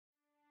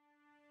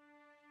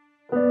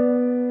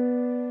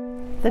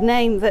The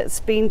name that's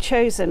been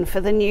chosen for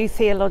the new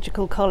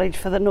theological college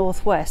for the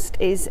Northwest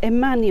is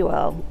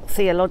Emmanuel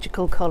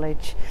Theological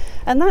College,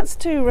 and that's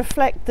to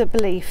reflect the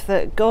belief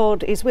that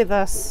God is with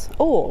us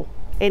all,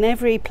 in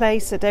every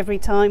place at every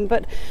time,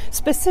 but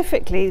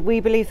specifically we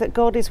believe that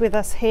God is with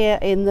us here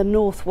in the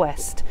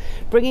Northwest,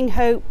 bringing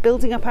hope,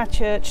 building up our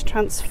church,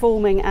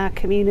 transforming our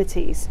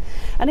communities.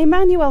 And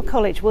Emmanuel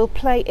College will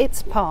play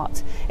its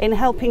part in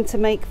helping to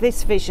make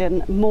this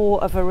vision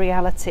more of a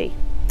reality.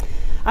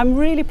 I'm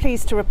really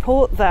pleased to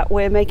report that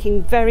we're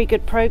making very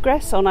good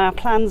progress on our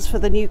plans for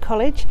the new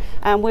college,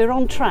 and we're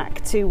on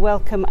track to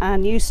welcome our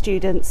new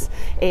students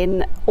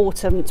in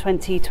autumn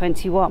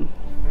 2021.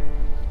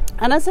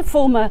 And as a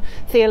former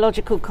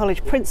theological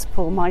college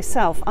principal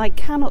myself, I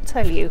cannot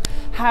tell you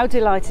how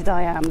delighted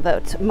I am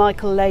that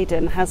Michael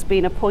Leyden has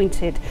been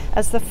appointed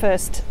as the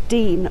first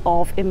Dean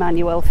of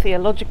Emmanuel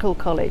Theological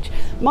College.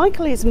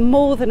 Michael is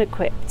more than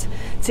equipped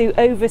to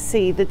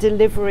oversee the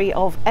delivery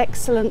of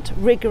excellent,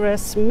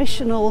 rigorous,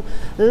 missional,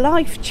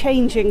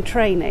 life-changing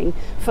training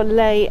for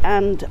lay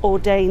and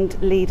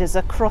ordained leaders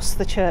across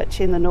the church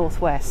in the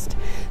Northwest.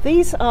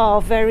 These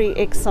are very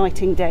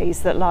exciting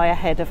days that lie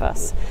ahead of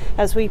us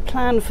as we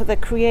plan for the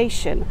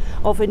creation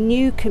of a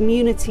new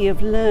community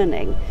of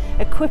learning,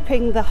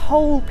 equipping the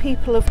whole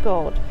people of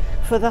God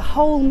for the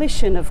whole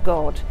mission of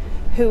God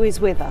who is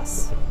with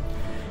us.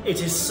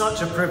 It is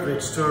such a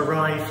privilege to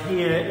arrive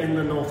here in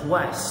the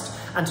Northwest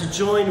and to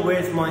join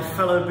with my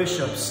fellow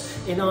bishops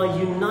in our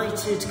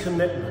united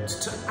commitment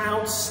to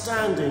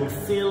outstanding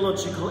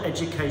theological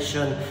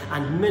education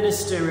and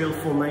ministerial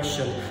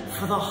formation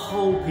for the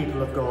whole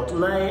people of God,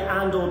 lay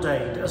and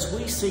ordained, as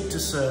we seek to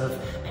serve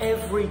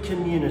every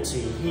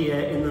community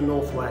here in the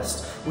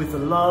Northwest with the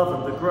love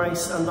and the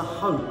grace and the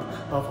hope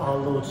of our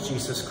Lord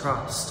Jesus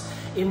Christ.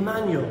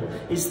 Emmanuel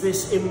is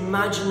this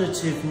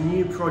imaginative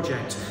new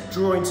project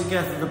drawing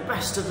together the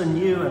best of the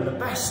new and the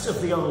best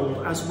of the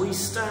old as we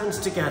stand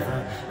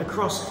together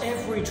across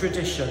every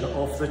tradition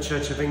of the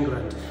Church of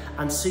England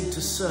and seek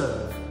to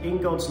serve in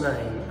God's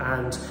name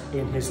and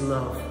in his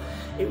love.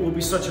 It will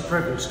be such a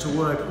privilege to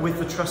work with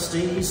the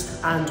trustees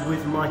and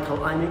with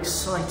Michael. I'm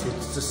excited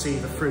to see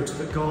the fruit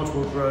that God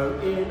will grow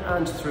in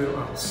and through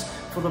us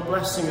for the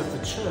blessing of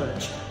the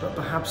church, but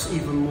perhaps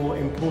even more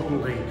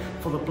importantly,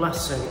 for the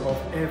blessing of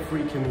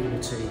every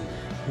community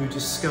who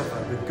discover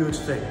the good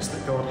things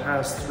that God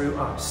has through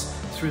us,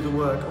 through the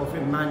work of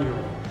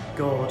Emmanuel,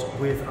 God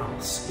with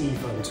us,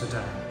 even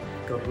today.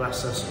 God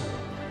bless us all.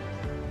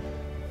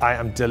 I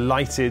am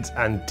delighted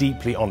and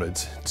deeply honoured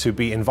to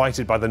be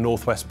invited by the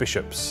Northwest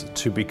Bishops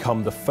to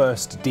become the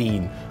first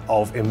Dean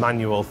of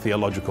Emmanuel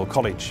Theological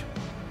College.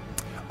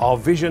 Our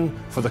vision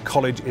for the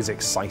college is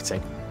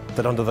exciting,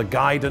 that under the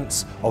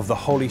guidance of the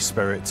Holy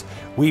Spirit,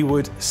 we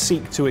would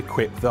seek to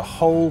equip the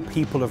whole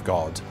people of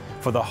God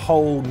for the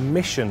whole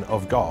mission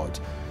of God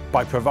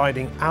by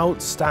providing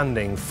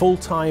outstanding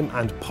full-time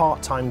and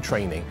part-time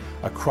training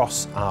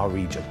across our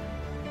region.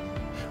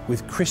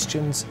 With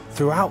Christians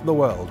throughout the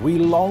world, we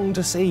long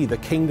to see the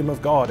kingdom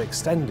of God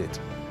extended,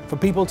 for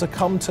people to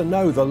come to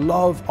know the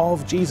love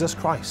of Jesus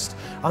Christ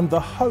and the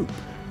hope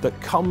that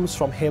comes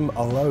from him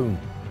alone,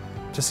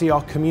 to see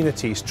our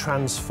communities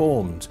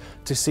transformed,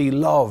 to see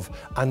love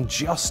and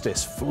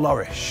justice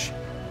flourish.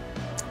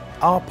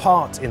 Our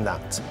part in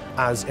that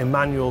as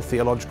Emmanuel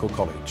Theological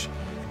College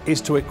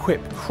is to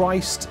equip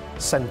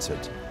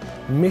Christ-centered,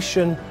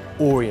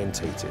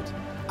 mission-orientated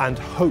and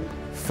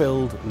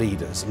hope-filled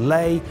leaders,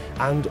 lay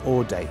and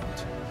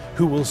ordained,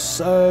 who will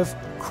serve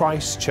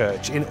Christ's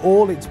church in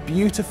all its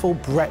beautiful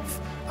breadth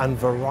and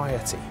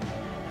variety,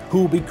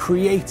 who will be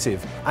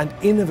creative and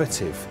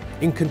innovative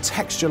in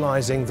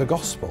contextualizing the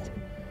gospel,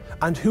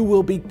 and who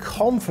will be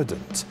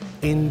confident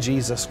in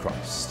Jesus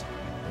Christ.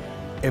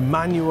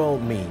 Emmanuel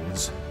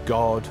means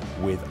God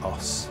with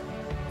us,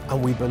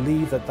 and we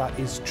believe that that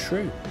is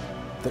true,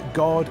 that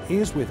God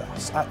is with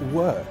us at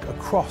work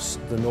across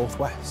the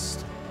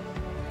Northwest.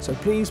 So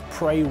please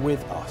pray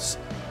with us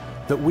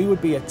that we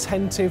would be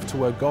attentive to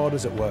where God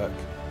is at work,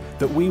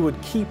 that we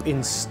would keep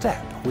in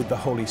step with the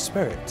Holy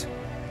Spirit,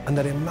 and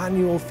that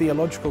Emmanuel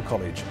Theological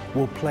College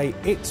will play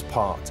its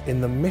part in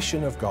the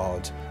mission of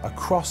God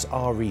across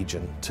our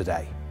region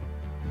today.